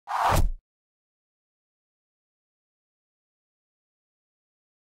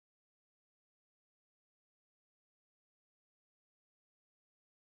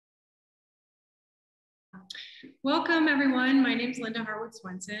Welcome everyone. My name is Linda Harwood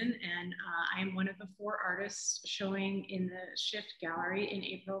Swenson, and I am one of the 4 artists showing in the Shift Gallery in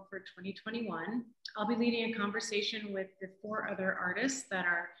April for 2021. I'll be leading a conversation with the 3 other artists that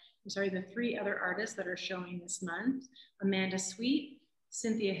are showing this month: Amanda Sweet,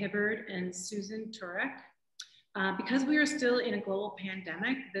 Cynthia Hibbard, and Susan Turek. Because we are still in a global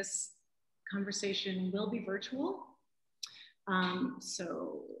pandemic, this conversation will be virtual.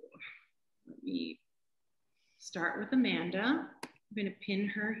 So let me start with Amanda. I'm going to pin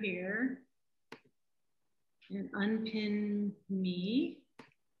her here and unpin me.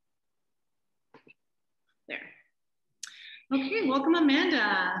 There. Okay, welcome,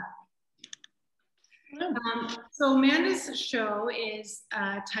 Amanda. So Amanda's show is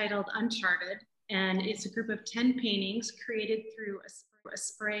titled Uncharted, and it's a group of 10 paintings created through a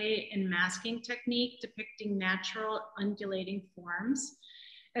spray and masking technique depicting natural undulating forms.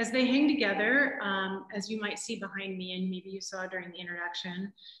 As they hang together, as you might see behind me, and maybe you saw during the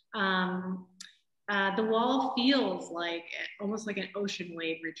introduction, the wall feels like almost like an ocean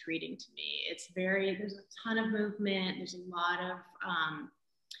wave retreating to me. There's a ton of movement. There's a lot of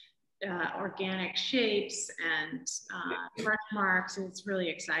organic shapes and brush marks, and it's really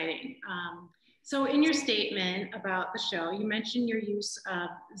exciting. So in your statement about the show, you mentioned your use of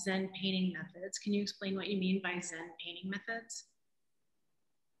Zen painting methods. Can you explain what you mean by Zen painting methods?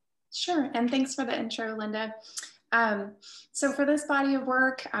 Sure, and thanks for the intro, Linda. So for this body of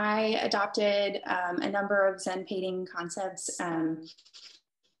work, I adopted a number of Zen painting concepts.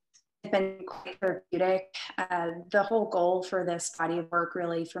 It's been quite therapeutic. The whole goal for this body of work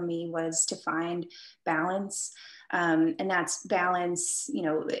really for me was to find balance. And that's balance,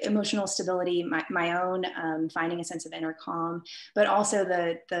 emotional stability, my own, finding a sense of inner calm, but also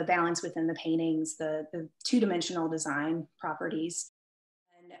the balance within the paintings, the two-dimensional design properties.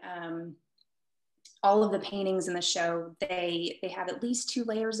 And all of the paintings in the show, they have at least 2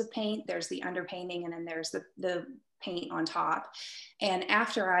 layers of paint. There's the underpainting, and then there's the paint on top. And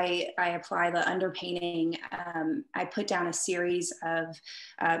after I apply the underpainting, I put down a series of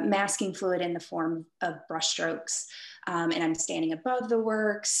masking fluid in the form of brushstrokes. And I'm standing above the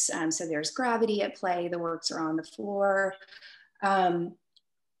works. So there's gravity at play. The works are on the floor. And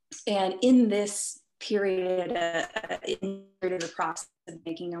in this period, in the process of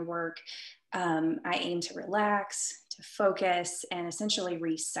making a work, I aim to relax, to focus, and essentially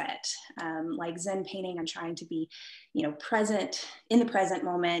reset. Like Zen painting, I'm trying to be, present in the present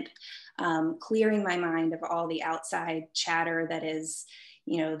moment, clearing my mind of all the outside chatter that is,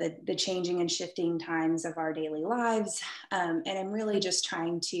 the changing and shifting times of our daily lives. And I'm really just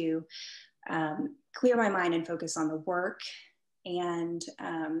trying to clear my mind and focus on the work. And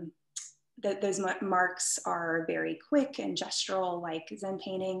those marks are very quick and gestural, like Zen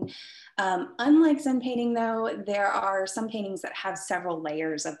painting. Unlike Zen painting, though, there are some paintings that have several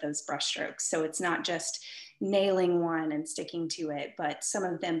layers of those brushstrokes. So it's not just nailing one and sticking to it, but some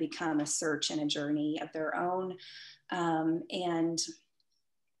of them become a search and a journey of their own.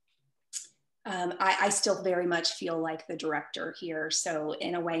 I still very much feel like the director here. So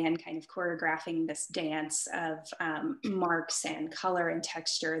in a way, I'm kind of choreographing this dance of marks and color and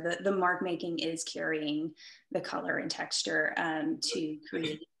texture. The mark making is carrying the color and texture to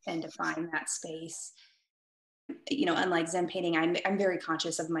create and define that space. Unlike Zen painting, I'm very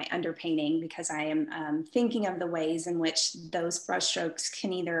conscious of my underpainting, because I am thinking of the ways in which those brushstrokes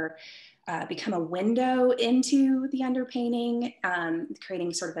can either become a window into the underpainting,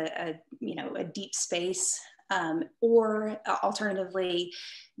 creating sort of a deep space, or alternatively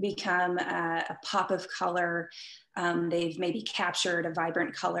become a pop of color. They've maybe captured a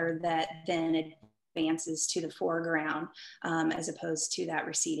vibrant color that then advances to the foreground, as opposed to that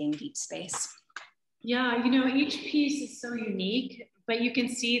receding deep space. Yeah, each piece is so unique, but you can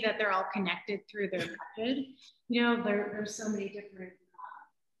see that they're all connected through their method. There's so many different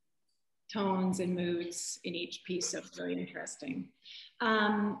tones and moods in each piece, so it's really interesting.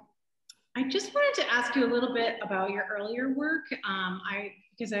 I just wanted to ask you a little bit about your earlier work,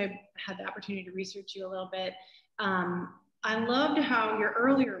 because I had the opportunity to research you a little bit. I loved how your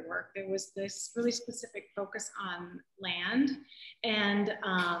earlier work, there was this really specific focus on land, and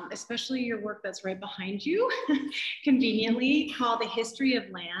especially your work that's right behind you, conveniently, called The History of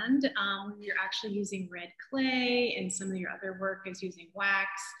Land. You're actually using red clay, and some of your other work is using wax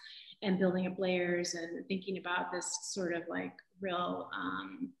and building up layers and thinking about this sort of like real,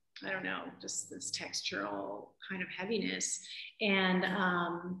 just this textural kind of heaviness. And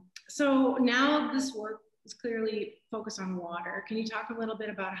so now this work is clearly focused on water. Can you talk a little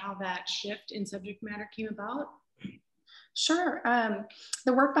bit about how that shift in subject matter came about? Sure.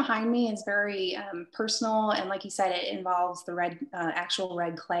 The work behind me is very personal, and like you said, it involves the actual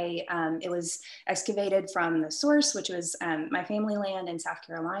red clay. It was excavated from the source, which was my family land in South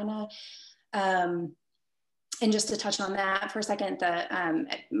Carolina. Um, and just to touch on that for a second,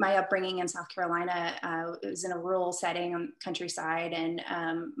 my upbringing in South Carolina, it was in a rural setting on countryside, and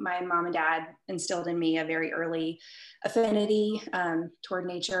my mom and dad instilled in me a very early affinity toward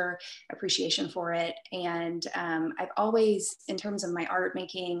nature, appreciation for it. And I've always, in terms of my art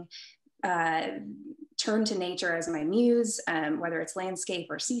making, turned to nature as my muse, whether it's landscape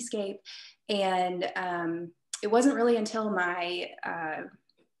or seascape. And it wasn't really until my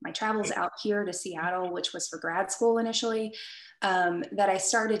travels out here to Seattle, which was for grad school initially, that I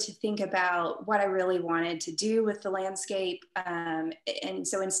started to think about what I really wanted to do with the landscape. And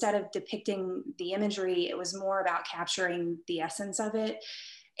so instead of depicting the imagery, it was more about capturing the essence of it.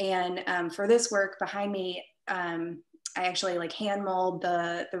 And for this work behind me, I actually like hand mold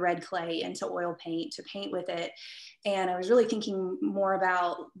the red clay into oil paint to paint with it. And I was really thinking more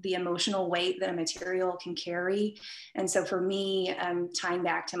about the emotional weight that a material can carry. And so for me, tying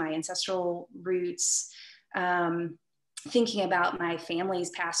back to my ancestral roots, thinking about my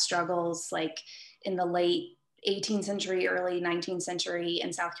family's past struggles, like in the late 18th century, early 19th century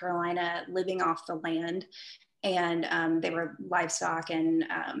in South Carolina, living off the land. And they were livestock and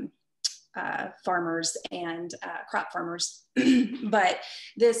farmers and crop farmers. But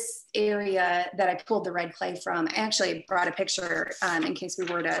this area that I pulled the red clay from, I actually brought a picture in case we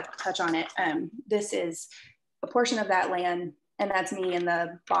were to touch on it. This is a portion of that land, and that's me in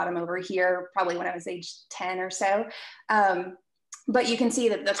the bottom over here, probably when I was age 10 or so. But you can see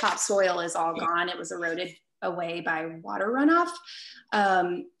that the topsoil is all gone. It was eroded away by water runoff.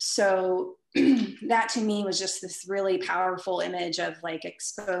 So that to me was just this really powerful image of like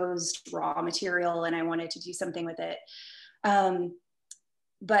exposed raw material, and I wanted to do something with it.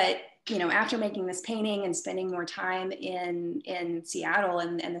 But you know, after making this painting and spending more time in Seattle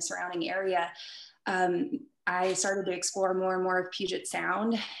and the surrounding area, I started to explore more and more of Puget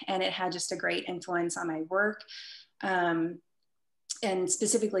Sound, and it had just a great influence on my work. And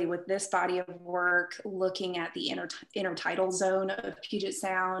specifically with this body of work, looking at the intertidal zone of Puget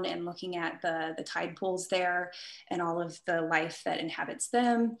Sound and looking at the tide pools there and all of the life that inhabits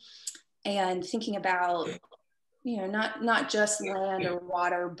them, and thinking about, you know, not just land or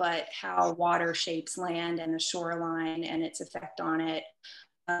water, but how water shapes land and the shoreline and its effect on it.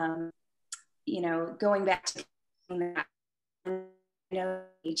 You know, going back to that, you know,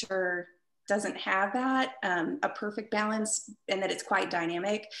 nature doesn't have that a perfect balance, and that it's quite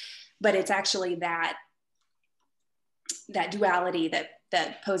dynamic, but it's actually that duality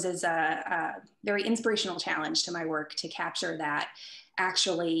that poses a very inspirational challenge to my work, to capture that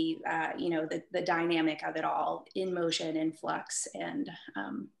actually, you know, the dynamic of it all in motion, in flux. And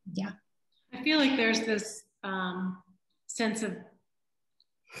yeah. I feel like there's this sense of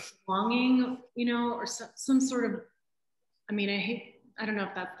longing, you know, or some sort of, I mean, I don't know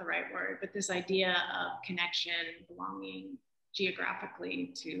if that's the right word, but this idea of connection, belonging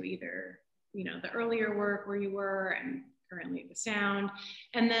geographically to either, you know, the earlier work where you were and currently the sound.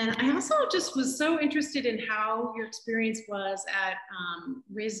 And then I also just was so interested in how your experience was at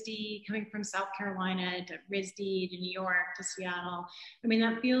RISD, coming from South Carolina to RISD to New York to Seattle. I mean,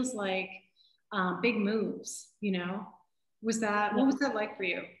 that feels like big moves, you know? What was that like for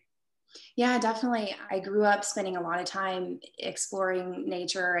you? Yeah, definitely. I grew up spending a lot of time exploring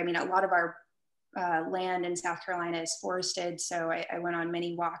nature. I mean, a lot of our land in South Carolina is forested. So I went on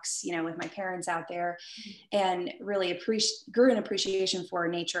many walks, you know, with my parents out there, and really grew an appreciation for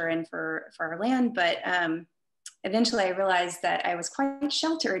nature and for our land. But eventually I realized that I was quite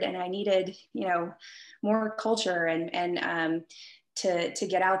sheltered, and I needed, you know, more culture and to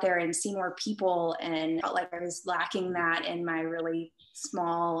get out there and see more people, and felt like I was lacking that in my really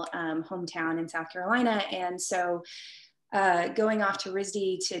small hometown in South Carolina. And so going off to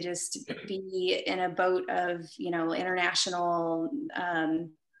RISD to just be in a boat of, you know, international,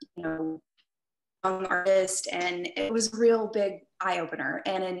 you know, young artist, and it was a real big eye opener,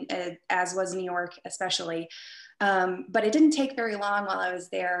 and as was New York especially. But it didn't take very long while I was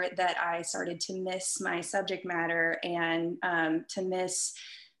there that I started to miss my subject matter, and to miss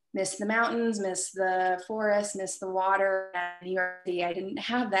the mountains, miss the forest, miss the water. And New York City, I didn't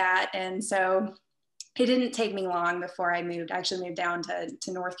have that. And so it didn't take me long before I actually moved down to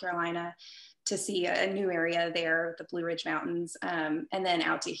North Carolina to see a new area there, the Blue Ridge Mountains, and then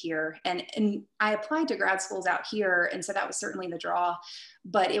out to here. And I applied to grad schools out here, and so that was certainly the draw.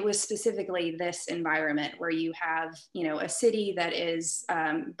 But it was specifically this environment where you have, you know, a city that is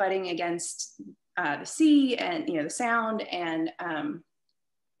butting against the sea and, you know, the sound, and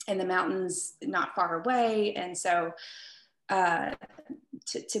the mountains not far away. And so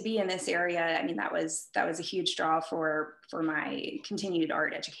to be in this area, I mean, that was a huge draw for my continued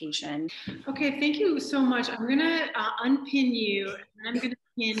art education. Okay, thank you so much. I'm gonna unpin you, and I'm gonna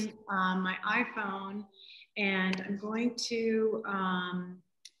pin my iPhone, and I'm going to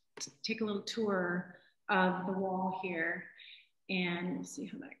take a little tour of the wall here, and we'll see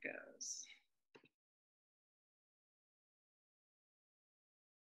how that goes.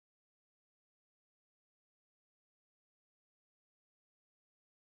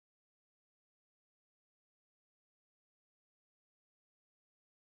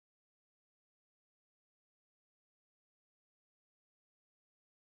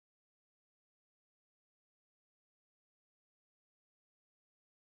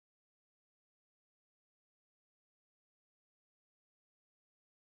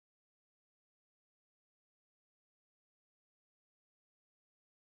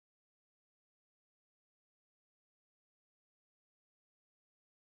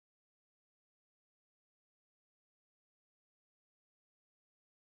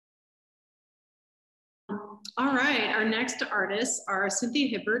 All right, our next artists are Cynthia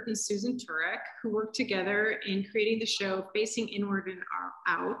Hibbert and Susan Turek, who worked together in creating the show Facing Inward and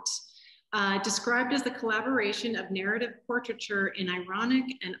Out, described as the collaboration of narrative portraiture in ironic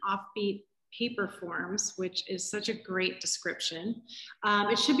and offbeat paper forms, which is such a great description.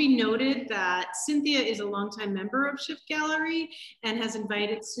 It should be noted that Cynthia is a longtime member of Shift Gallery and has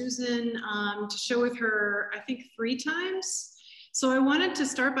invited Susan to show with her, I think, 3 times. So I wanted to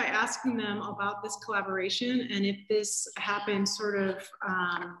start by asking them about this collaboration and if this happened sort of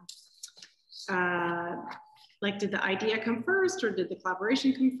like, did the idea come first or did the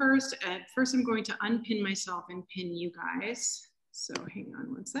collaboration come first? And first I'm going to unpin myself and pin you guys. So hang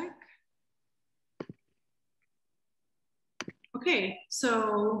on one sec. Okay,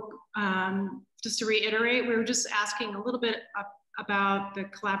 so just to reiterate, we were just asking a little bit about the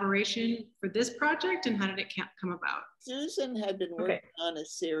collaboration for this project and how did it come about? Susan had been working on a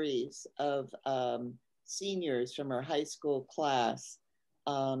series of seniors from her high school class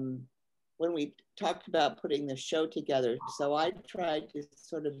when we talked about putting the show together. So I tried to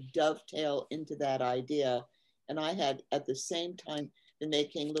sort of dovetail into that idea. And I had at the same time been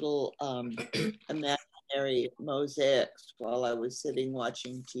making little imaginary mosaics while I was sitting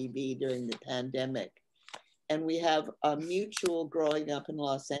watching TV during the pandemic. And we have a mutual growing up in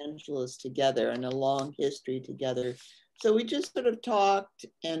Los Angeles together and a long history together. So we just sort of talked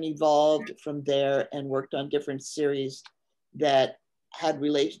and evolved from there and worked on different series that had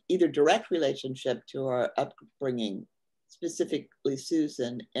either direct relationship to our upbringing, specifically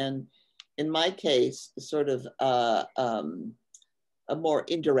Susan, and in my case, sort of a more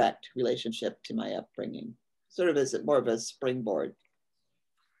indirect relationship to my upbringing, sort of as more of a springboard.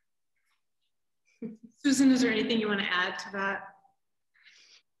 Susan, is there anything you want to add to that?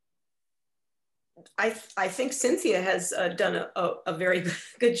 I think Cynthia has done a very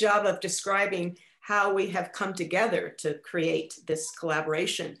good job of describing how we have come together to create this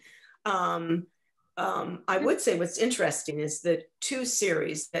collaboration. I would say what's interesting is the 2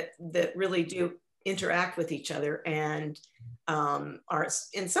 series that really do interact with each other and are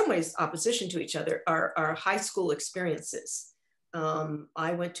in some ways opposition to each other are high school experiences.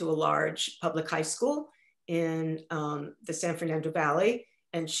 I went to a large public high school in the San Fernando Valley,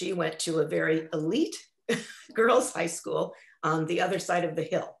 and she went to a very elite girls' high school on the other side of the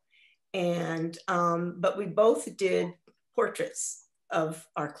hill. And, but we both did portraits of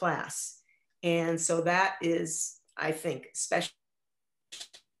our class. And so that is, I think, especially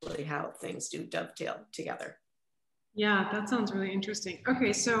how things do dovetail together. Yeah, that sounds really interesting.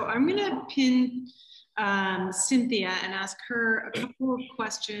 Okay, so I'm gonna pin Cynthia and ask her a couple of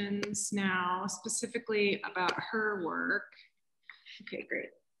questions now, specifically about her work. Okay,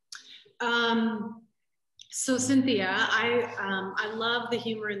 great. So Cynthia, I love the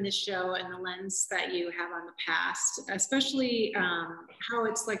humor in this show and the lens that you have on the past, especially how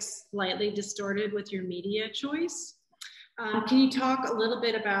it's like slightly distorted with your media choice. Can you talk a little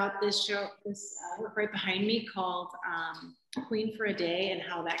bit about this show, this work right behind me called Queen for a Day and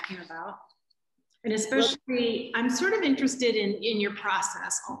how that came about? And especially, I'm sort of interested in your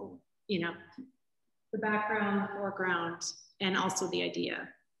process, you know, the background, the foreground, and also the idea.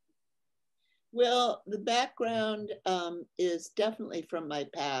 Well, the background is definitely from my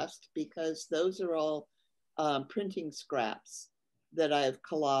past because those are all printing scraps that I've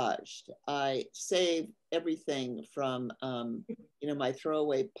collaged. I save everything from, you know, my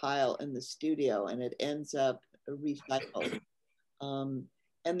throwaway pile in the studio and it ends up recycled.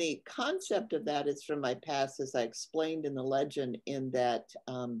 And the concept of that is from my past, as I explained in the legend, in that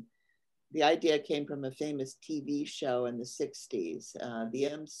the idea came from a famous TV show in the 60s. The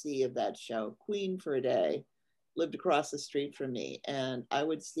MC of that show, Queen for a Day, lived across the street from me. And I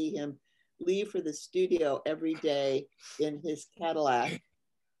would see him leave for the studio every day in his Cadillac.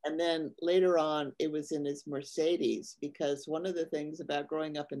 And then later on, it was in his Mercedes, because one of the things about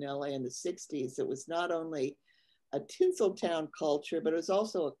growing up in LA in the 60s, it was not only a Tinseltown culture, but it was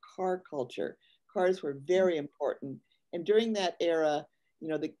also a car culture. Cars were very important. And during that era, you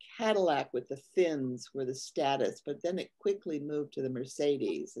know, the Cadillac with the fins were the status, but then it quickly moved to the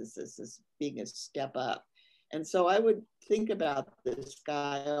Mercedes as being a step up. And so I would think about this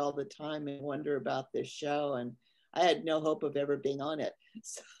guy all the time and wonder about this show. And I had no hope of ever being on it.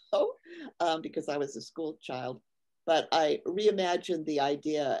 So, because I was a school child, but I reimagined the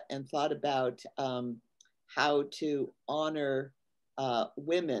idea and thought about how to honor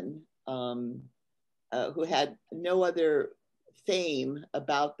women who had no other fame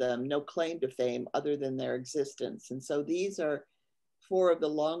about them, no claim to fame other than their existence. And so these are 4 of the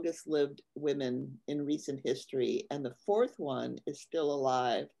longest lived women in recent history. And the 4th one is still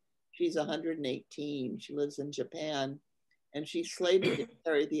alive. She's 118. She lives in Japan, and she's slated to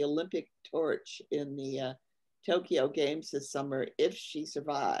carry the Olympic torch in the Tokyo Games this summer if she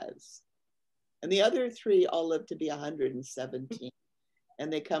survives. And the other 3 all live to be 117.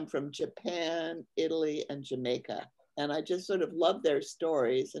 And they come from Japan, Italy, and Jamaica. And I just sort of love their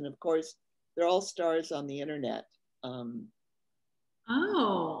stories. And of course, they're all stars on the internet.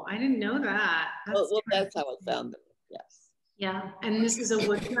 Oh, I didn't know that. That's how I found them, yes. Yeah, and this is a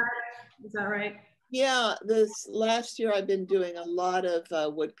woodcut, is that right? Yeah, this last year I've been doing a lot of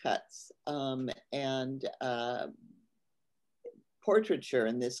woodcuts and portraiture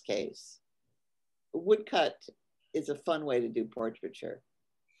in this case. Woodcut is a fun way to do portraiture.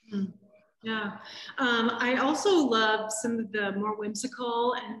 Yeah, I also love some of the more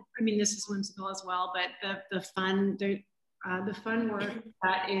whimsical, and I mean this is whimsical as well, but the fun work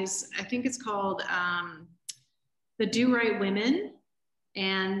that is, I think it's called The Do Right Women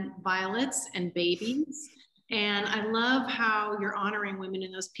and Violets and Babies. And I love how you're honoring women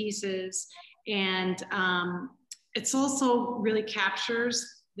in those pieces. And it's also really captures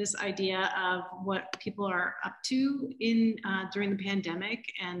this idea of what people are up to in during the pandemic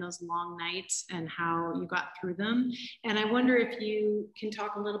and those long nights and how you got through them. And I wonder if you can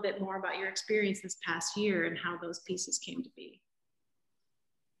talk a little bit more about your experience this past year and how those pieces came to be.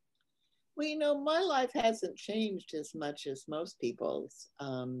 Well, you know, my life hasn't changed as much as most people's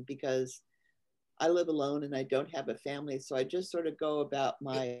because I live alone and I don't have a family. So I just sort of go about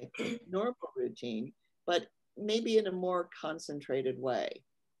my normal routine, but maybe in a more concentrated way.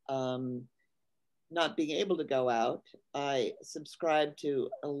 Not being able to go out, I subscribe to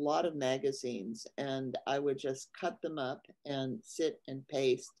a lot of magazines, and I would just cut them up and sit and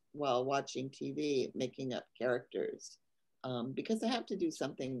paste while watching TV, making up characters. Because I have to do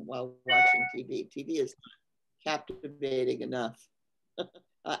something while watching TV. TV is captivating enough.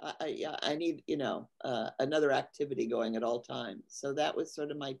 I need, you know, another activity going at all times. So that was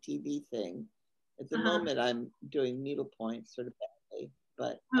sort of my TV thing. At the moment, I'm doing needlepoint sort of badly,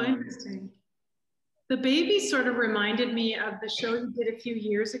 but. Interesting. The Baby sort of reminded me of the show you did a few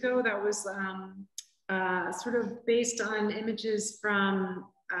years ago that was sort of based on images from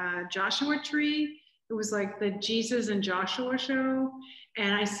Joshua Tree. It was like the Jesus and Joshua show.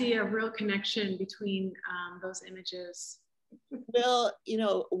 And I see a real connection between those images. Well, you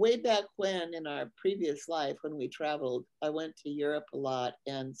know, way back when in our previous life, when we traveled, I went to Europe a lot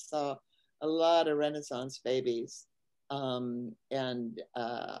and saw a lot of Renaissance babies and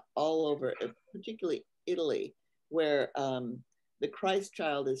all over, particularly Italy, where the Christ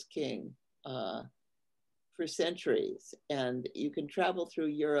child is king for centuries. And you can travel through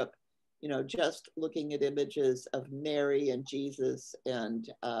Europe, you know, just looking at images of Mary and Jesus. And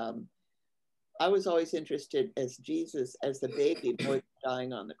I was always interested as Jesus, as the baby boy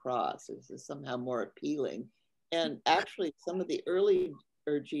dying on the cross. This is somehow more appealing. And actually, some of the early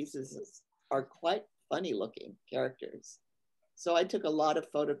Jesuses are quite funny looking characters. So I took a lot of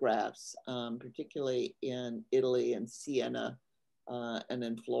photographs, particularly in Italy and Siena and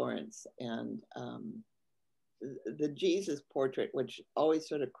in Florence. And the Jesus portrait, which always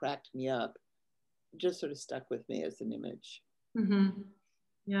sort of cracked me up, just sort of stuck with me as an image. Mm-hmm.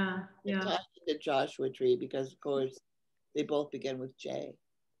 Yeah, yeah. I tied it to Joshua Tree because, of course, they both begin with J.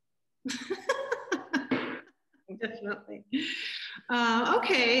 Definitely.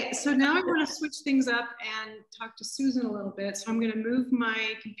 Okay, so now I want to switch things up and talk to Susan a little bit. So I'm going to move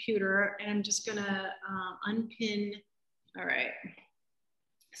my computer and I'm just going to unpin. All right.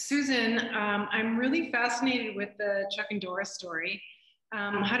 Susan, I'm really fascinated with the Chuck and Doris story.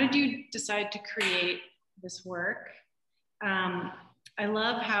 How did you decide to create this work? I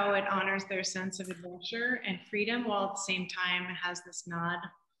love how it honors their sense of adventure and freedom, while at the same time it has this nod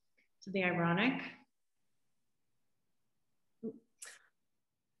to the ironic.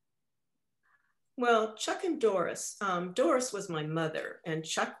 Well, Chuck and Doris. Doris was my mother and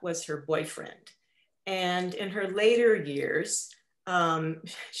Chuck was her boyfriend. And in her later years,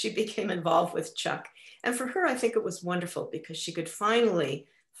 she became involved with Chuck. And for her, I think it was wonderful because she could finally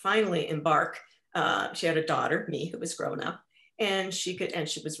embark. She had a daughter, me, who was grown up, and she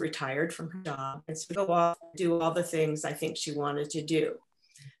was retired from her job. And so go off and do all the things I think she wanted to do.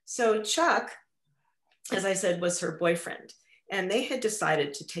 So Chuck, as I said, was her boyfriend. And they had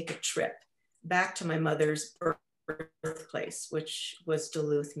decided to take a trip back to my mother's birthplace, which was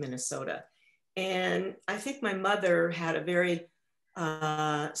Duluth, Minnesota. And I think my mother had a very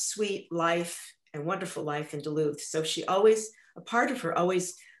sweet life and wonderful life in Duluth. So a part of her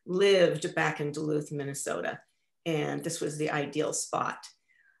always lived back in Duluth, Minnesota. And this was the ideal spot.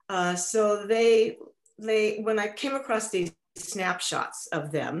 So when I came across these snapshots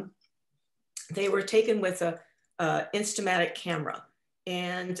of them, they were taken with a Instamatic camera.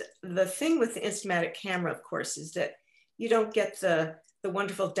 And the thing with the Instamatic camera, of course, is that you don't get the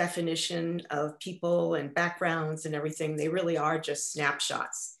wonderful definition of people and backgrounds and everything. They really are just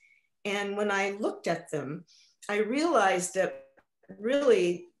snapshots. And when I looked at them, I realized that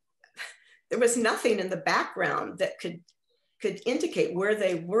really there was nothing in the background that could indicate where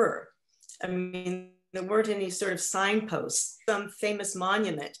they were. I mean, there weren't any sort of signposts, some famous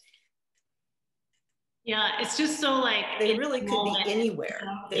monument. Yeah, it's just so like they really could moment. Be anywhere.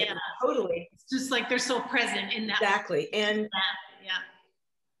 They yeah, totally. It's just like they're so present in that. Exactly, and yeah,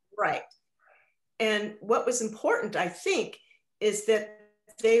 right. And what was important, I think, is that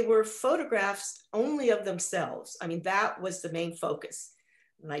they were photographs only of themselves. I mean, that was the main focus.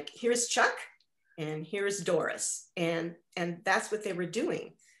 Like, here's Chuck, and here's Doris, and that's what they were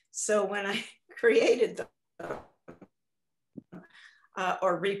doing. So when I created them,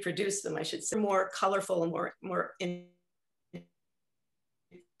 or reproduce them, I should say, more colorful and more in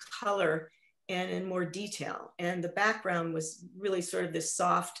color and in more detail. And the background was really sort of this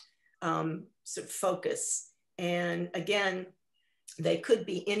soft sort of focus. And again, they could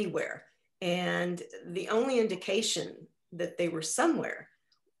be anywhere. And the only indication that they were somewhere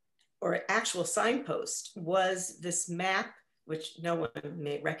or actual signpost was this map, which no one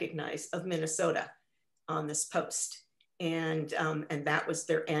may recognize, of Minnesota on this post. And that was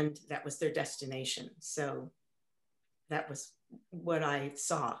their end, that was their destination. So that was what I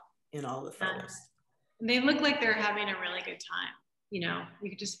saw in all the photos. They look like they're having a really good time. You know,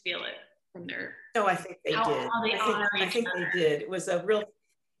 you could just feel it from their. Oh, I think they did. I think they did. It was a real,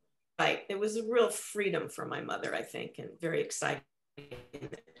 right. It was a real freedom for my mother, I think, and very exciting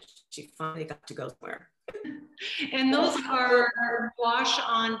that she finally got to go somewhere. And those are gouache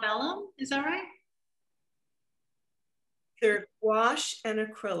on vellum, is that right? They're gouache and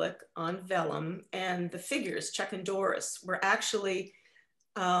acrylic on vellum, and the figures, Chuck and Doris, were actually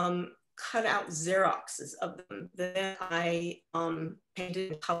cut out Xeroxes of them that I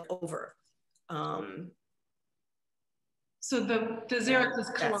painted and colored over. So the Xerox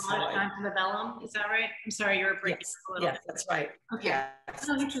is collaged onto the vellum, is that right? I'm sorry, you were breaking a little. Yes, that's right. Okay. Yes.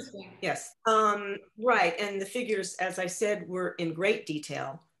 Oh, interesting. Yes, right, and the figures, as I said, were in great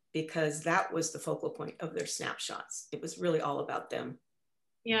detail, because that was the focal point of their snapshots. It was really all about them.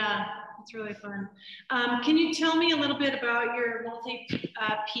 Yeah, it's really fun. Can you tell me a little bit about your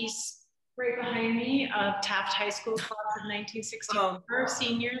multi-piece right behind me of Taft High School class of 1964,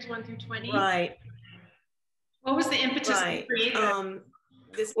 seniors 1 through 20? Right. What was the impetus to create that?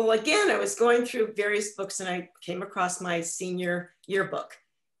 Well, again, I was going through various books and I came across my senior yearbook,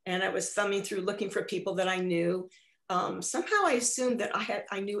 and I was thumbing through looking for people that I knew. Somehow I assumed that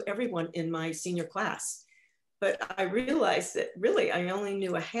I knew everyone in my senior class, but I realized that really I only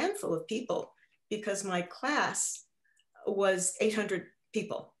knew a handful of people because my class was 800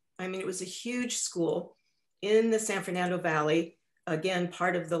 people. I mean, it was a huge school in the San Fernando Valley, again,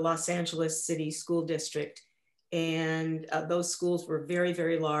 part of the Los Angeles City School District. And those schools were very,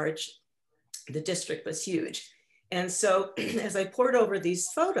 very large. The district was huge. And so as I poured over these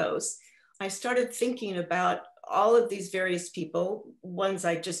photos, I started thinking about all of these various people, ones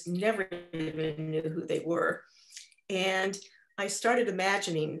I just never even knew who they were. And I started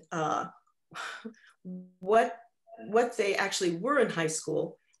imagining what they actually were in high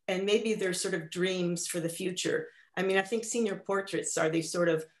school and maybe their sort of dreams for the future. I mean, I think senior portraits are these sort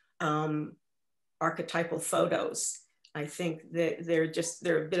of archetypal photos I think that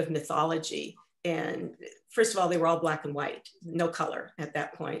they're a bit of mythology. And first of all, they were all black and white, no color at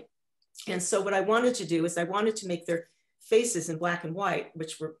that point. And so what I wanted to do is I wanted to make their faces in black and white,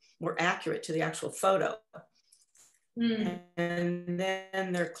 which were more accurate to the actual photo. Mm. And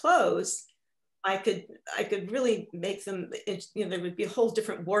then their clothes, I could really make them, you know, there would be a whole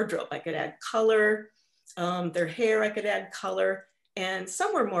different wardrobe. I could add color, their hair, I could add color, and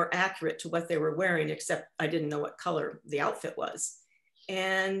some were more accurate to what they were wearing, except I didn't know what color the outfit was.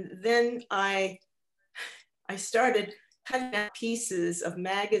 And then I started cutting out pieces of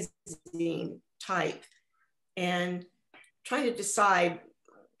magazine type and trying to decide,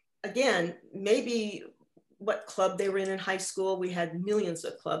 again, maybe what club they were in high school. We had millions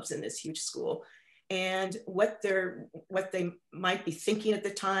of clubs in this huge school, and what they might be thinking at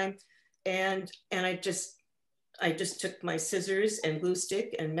the time. And I just took my scissors and glue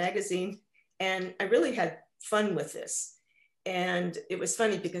stick and magazine, and I really had fun with this. And it was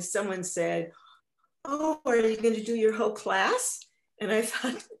funny because someone said, "Oh, are you going to do your whole class?" And I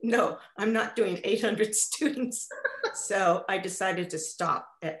thought, no, I'm not doing 800 students. So I decided to stop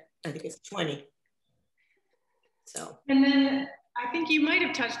at, I think it's 20. So. And then I think you might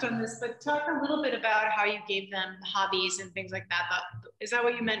have touched on this, but talk a little bit about how you gave them hobbies and things like that. Is that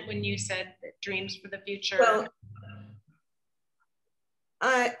what you meant when you said dreams for the future? Well,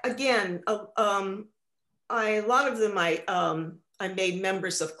 a lot of them I made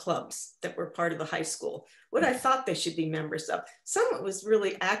members of clubs that were part of the high school, what I thought they should be members of. Some was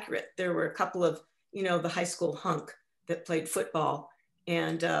really accurate. There were a couple of, you know, the high school hunk that played football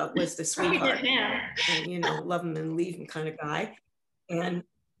and was the sweetheart, and, you know, love him and leave him kind of guy. And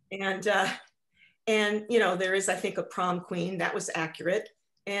you know, there is, I think, a prom queen that was accurate.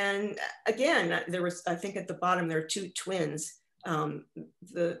 And again, there was, I think at the bottom, there are two twins,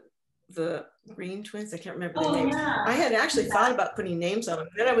 the Green twins. I can't remember their names. Yeah. I had actually thought about putting names on them.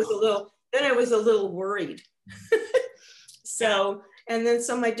 Then I was a little worried. So, and then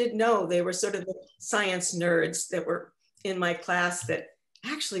some I did know, they were sort of the science nerds that were in my class that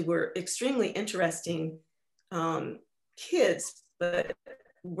actually were extremely interesting kids, but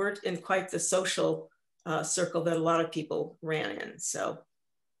weren't in quite the social circle that a lot of people ran in. So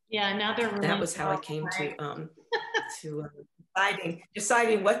yeah, now they're really, that was how I came to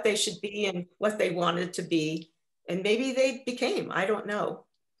deciding what they should be and what they wanted to be, and maybe they became. I don't know.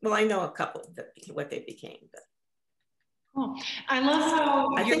 Well, I know a couple that what they became. But. Cool. I love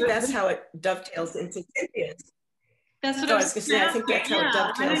how I think that's how it dovetails into Cynthia's. That's what I was going to say. I think that's how it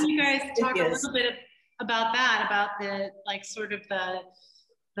dovetails. Why don't you guys talk a little bit about that, about the like sort of the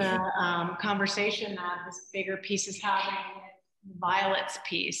conversation that this bigger piece is having, Violet's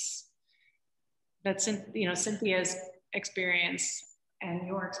piece. That's, you know, Cynthia's experience and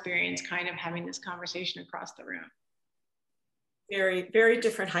your experience kind of having this conversation across the room. Very, very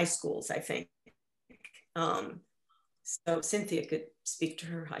different high schools, I think. So Cynthia could speak to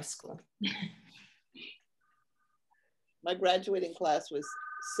her high school. My graduating class was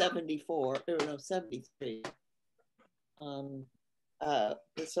 74, or no, 73.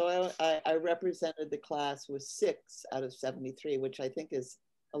 So I represented the class with 6 out of 73, which I think is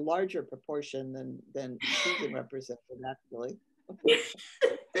a larger proportion than Susan represented, actually.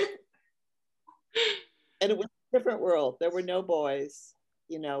 And it was a different world. There were no boys.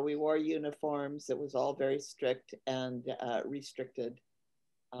 You know, we wore uniforms. It was all very strict and restricted.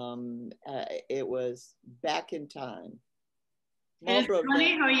 It was back in time. And it's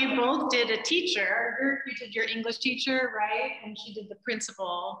funny how you both did a teacher. You did your English teacher, right? And she did the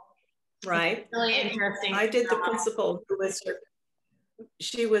principal. Right. Really interesting. I did the principal.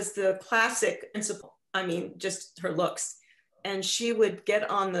 She was the classic principal. I mean, just her looks. And she would get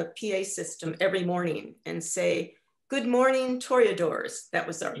on the PA system every morning and say, "Good morning, Toreadors." That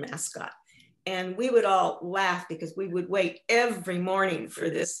was our mascot. And we would all laugh because we would wait every morning for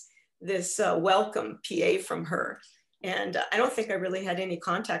this welcome PA from her. And I don't think I really had any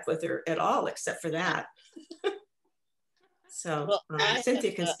contact with her at all, except for that. So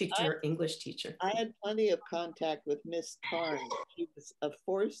Cynthia can speak to her English teacher. I had plenty of contact with Miss Carnes. She was a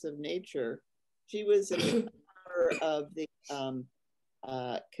force of nature. She was a member of the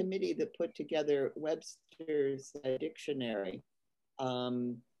committee that put together Webster's dictionary.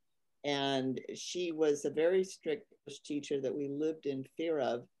 And she was a very strict teacher that we lived in fear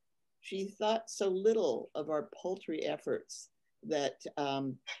of. She thought so little of our paltry efforts that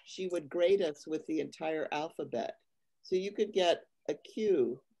she would grade us with the entire alphabet. So you could get a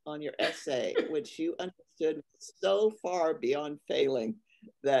Q on your essay, which you understood so far beyond failing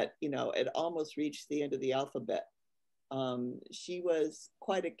that, you know, it almost reached the end of the alphabet. She was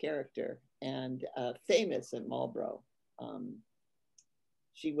quite a character and famous at Marlborough.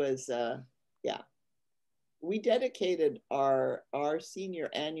 she was, yeah. We dedicated our senior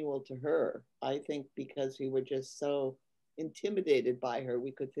annual to her, I think, because we were just so intimidated by her,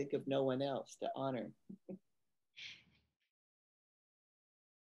 we could think of no one else to honor.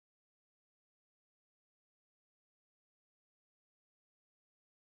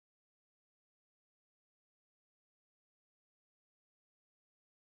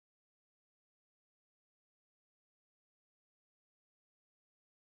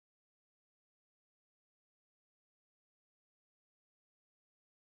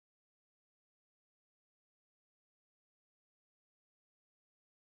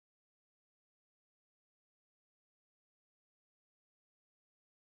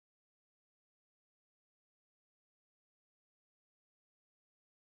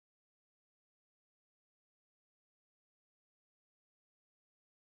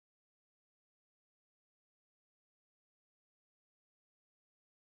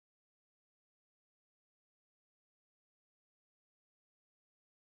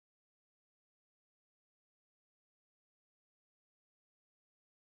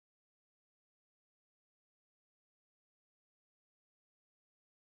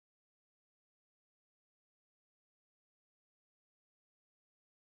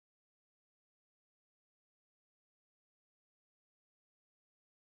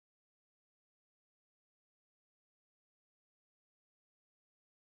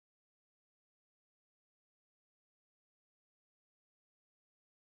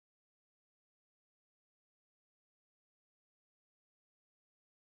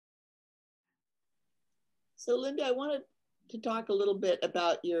 So Linda, I wanted to talk a little bit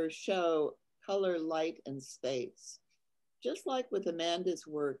about your show, Color, Light, and Space. Just like with Amanda's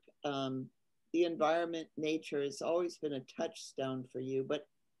work, the environment, nature has always been a touchstone for you, but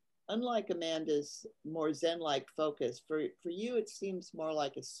unlike Amanda's more Zen-like focus, for you, it seems more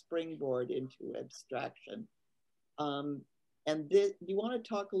like a springboard into abstraction. And this, do you want to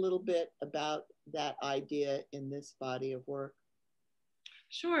talk a little bit about that idea in this body of work?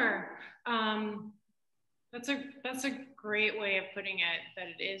 Sure. That's a great way of putting it, that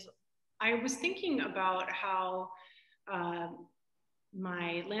it is. I was thinking about how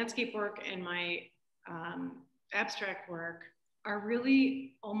my landscape work and my abstract work are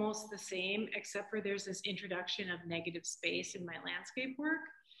really almost the same, except for there's this introduction of negative space in my landscape work,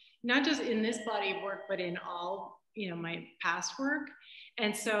 not just in this body of work, but in all, you know, my past work.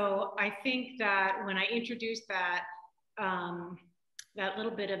 And so I think that when I introduced that, that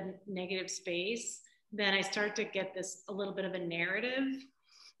little bit of negative space, then I start to get this a little bit of a narrative,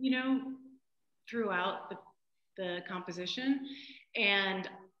 you know, throughout the composition. And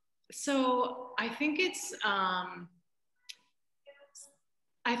so I think it's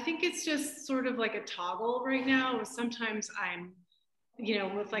just sort of like a toggle right now. Sometimes I'm, you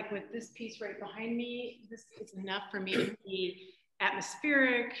know, with this piece right behind me, this is enough for me to be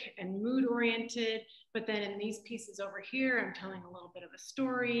atmospheric and mood oriented. But then in these pieces over here, I'm telling a little bit of a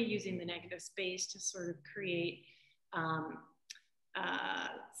story using the negative space to sort of create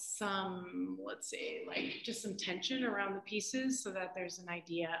some, let's say, like just some tension around the pieces so that there's an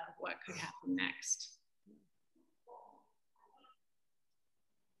idea of what could happen next.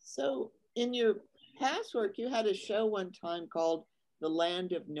 So in your past work, you had a show one time called The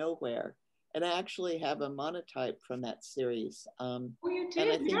Land of Nowhere. And I actually have a monotype from that series. Oh, you did?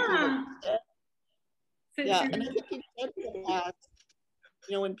 And I think yeah. And I think you said in the past,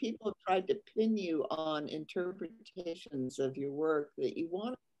 you know, when people have tried to pin you on interpretations of your work, that you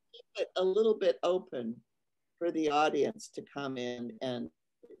want to keep it a little bit open for the audience to come in and,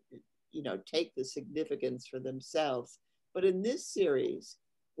 you know, take the significance for themselves. But in this series,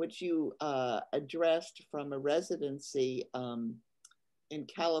 which you addressed from a residency in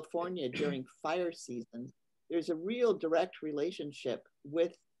California during fire season, there's a real direct relationship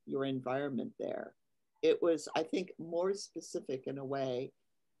with your environment there. It was, I think, more specific in a way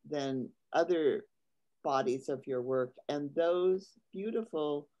than other bodies of your work. And those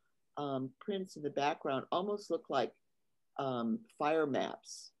beautiful prints in the background almost look like fire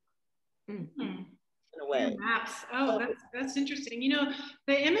maps. Mm-hmm. In a way. Maps. Oh, that's interesting. You know,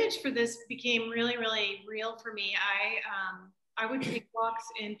 the image for this became really, really real for me. I would take walks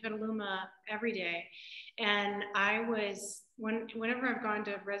in Petaluma every day, and I was whenever I've gone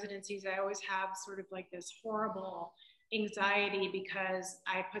to residencies, I always have sort of like this horrible anxiety because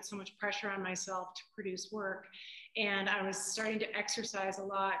I put so much pressure on myself to produce work, and I was starting to exercise a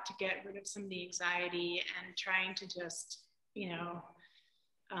lot to get rid of some of the anxiety and trying to just, you know,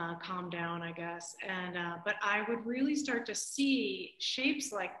 calm down, I guess. And but I would really start to see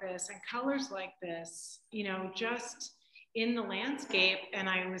shapes like this and colors like this, you know, just in the landscape. And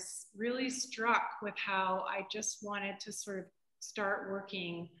I was really struck with how I just wanted to sort of start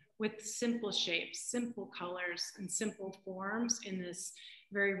working with simple shapes, simple colors, and simple forms in this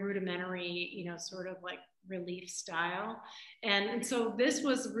very rudimentary, you know, sort of like relief style. And so this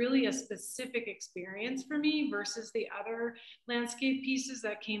was really a specific experience for me versus the other landscape pieces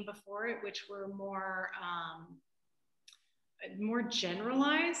that came before it, which were more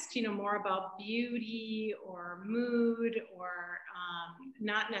generalized, you know, more about beauty or mood or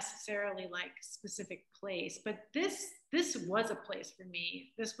not necessarily like specific place. But this was a place for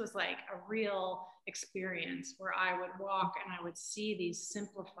me. This was like a real experience where I would walk and I would see these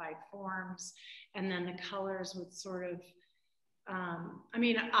simplified forms, and then the colors would sort of, I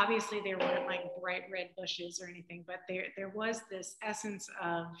mean, obviously there weren't like bright red bushes or anything, but there was this essence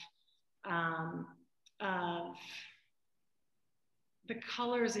of the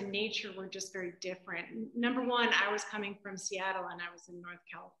colors in nature were just very different. Number one, I was coming from Seattle and I was in North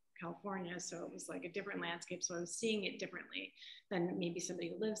California, so it was like a different landscape. So I was seeing it differently than maybe somebody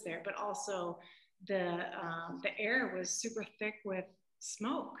who lives there. But also, the air was super thick with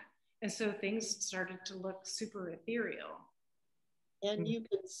smoke, and so things started to look super ethereal. And you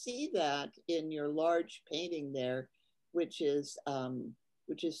can see that in your large painting there, which is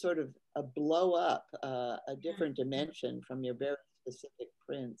sort of a blow up, a different dimension from your very specific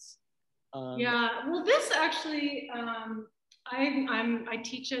prints. Yeah, well, this actually, I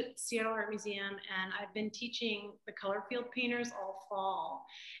teach at Seattle Art Museum, and I've been teaching the color field painters all fall.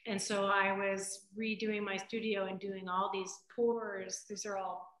 And so I was redoing my studio and doing all these pours. These are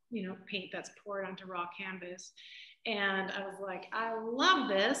all, you know, paint that's poured onto raw canvas. And I was like, I love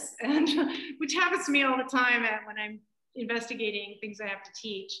this, and which happens to me all the time when I'm investigating things I have to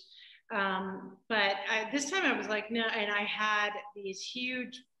teach. But this time I was like, no, and I had these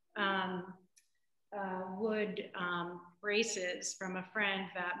huge wood braces from a friend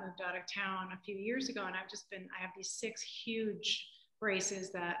that moved out of town a few years ago. And I have these 6 huge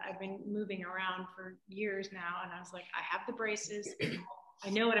braces that I've been moving around for years now. And I was like, I have the braces, I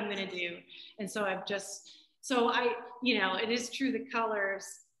know what I'm going to do. And so you know, it is true, the colors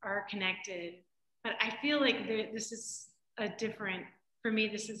are connected, but I feel like this is for me,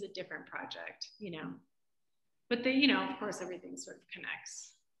 this is a different project, you know, but you know, of course, everything sort of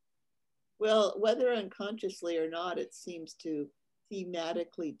connects. Well, whether unconsciously or not, it seems to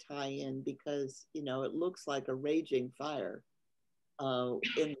thematically tie in because, you know, it looks like a raging fire in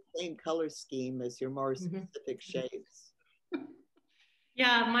the same color scheme as your more specific shades.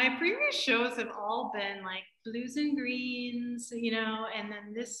 Yeah, my previous shows have all been like blues and greens, you know, and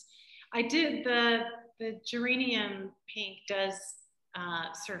then I did the geranium pink does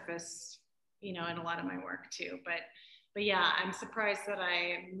surface, you know, in a lot of my work too. But yeah, I'm surprised that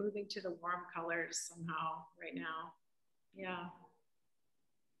I'm moving to the warm colors somehow right now. Yeah.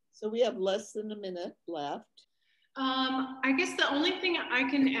 So we have less than a minute left. I guess the only thing I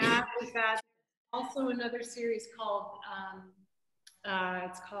can add is that also another series called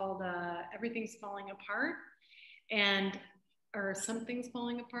it's called Everything's Falling Apart, or Something's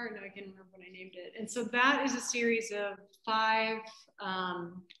Falling Apart. No, I can't remember what I named it. And so that is a series of 5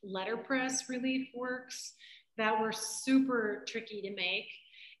 letterpress relief works that were super tricky to make.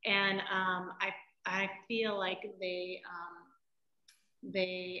 And I feel like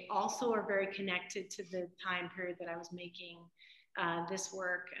they also are very connected to the time period that I was making this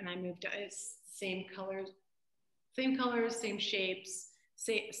work. And I moved to same colors, same shapes,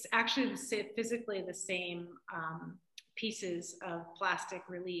 actually physically the same pieces of plastic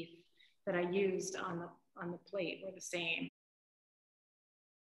relief that I used on the plate were the same.